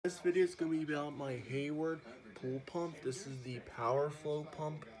This video is going to be about my Hayward pool pump. This is the Power Flow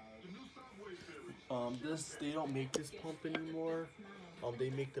pump. They don't make this pump anymore. They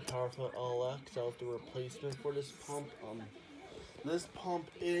make the Power Flow LX. That was the replacement for this pump. This pump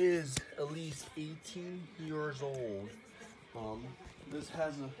is at least 18 years old. This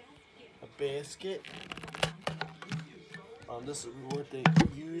has a basket. This is what they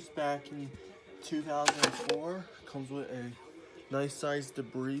used back in 2004. Comes with a nice sized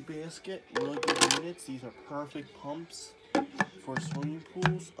debris basket, really good units. These are perfect pumps for swimming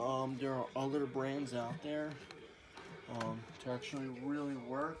pools. There are other brands out there to actually really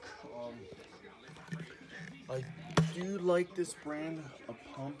work. I do like this brand of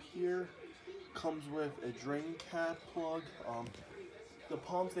pump here. Comes with a drain cap plug. The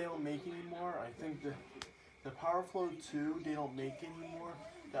pumps they don't make anymore. I think the Power Flow 2 they don't make anymore.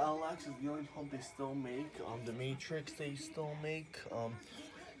 The LX is the only pump they still make. The Matrix they still make.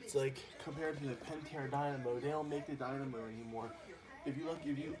 It's like compared to the Pentair Dynamo, they don't make the Dynamo anymore. If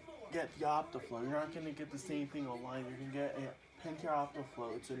you get the OptiFlow, you're not gonna get the same thing online. You can get a Pentair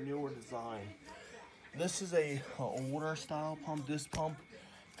OptiFlow. It's a newer design. This is a older style pump. This pump,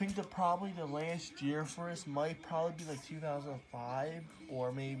 I think probably the last year for this might probably be like 2005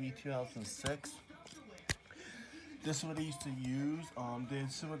 or maybe 2006. This is what they used to use.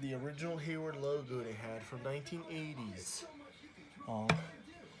 This is what the original Hayward logo they had from 1980s.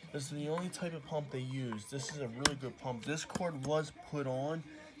 This is the only type of pump they use. This is a really good pump. This cord was put on.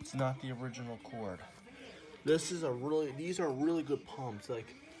 It's not the original cord. These are really good pumps.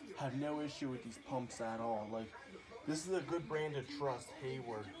 Like, have no issue with these pumps at all. Like, this is a good brand to trust,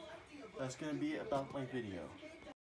 Hayward. That's gonna be about my video.